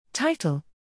Title: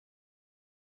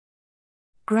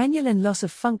 Granulin loss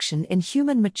of function in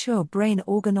human mature brain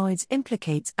organoids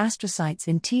implicates astrocytes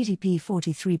in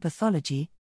TDP-43 pathology.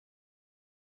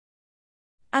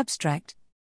 Abstract: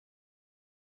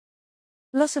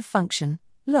 Loss of function,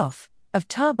 LOF, of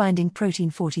TAR-binding protein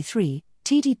 43,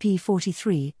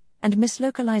 TDP-43, and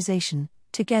mislocalization,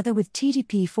 together with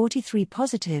TDP-43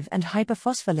 positive and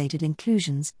hyperphosphorylated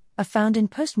inclusions, are found in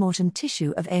postmortem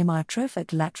tissue of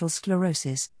amyotrophic lateral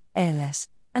sclerosis, ALS,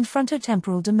 and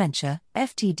frontotemporal dementia,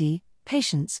 FTD,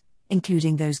 patients,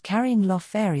 including those carrying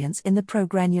LOF variants in the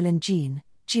progranulin gene,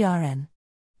 GRN.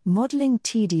 Modeling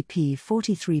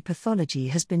TDP-43 pathology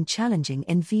has been challenging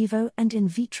in vivo and in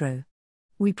vitro.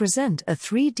 We present a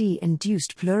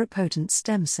 3D-induced pluripotent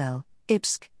stem cell,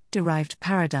 IPSC, derived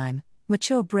paradigm,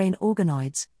 mature brain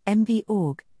organoids,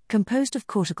 MB-org, composed of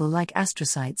cortical-like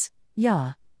astrocytes,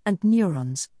 YAR, and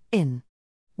neurons, IN.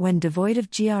 When devoid of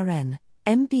GRN,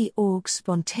 MB-org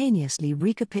spontaneously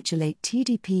recapitulate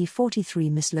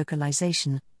TDP-43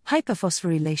 mislocalization,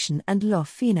 hyperphosphorylation and LOF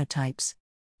phenotypes.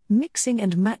 Mixing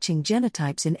and matching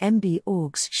genotypes in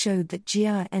MB-orgs showed that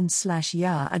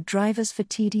GRN/YAR are drivers for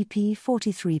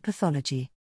TDP-43 pathology.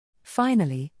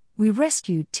 Finally, we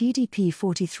rescued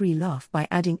TDP-43 LOF by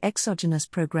adding exogenous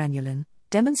progranulin,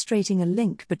 demonstrating a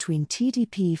link between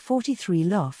TDP-43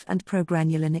 LOF and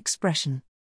progranulin expression.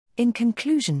 In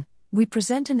conclusion, we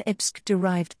present an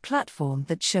IPSC-derived platform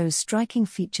that shows striking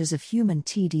features of human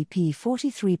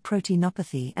TDP-43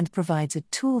 proteinopathy and provides a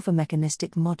tool for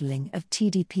mechanistic modeling of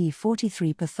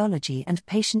TDP-43 pathology and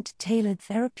patient-tailored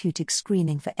therapeutic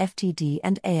screening for FTD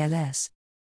and ALS.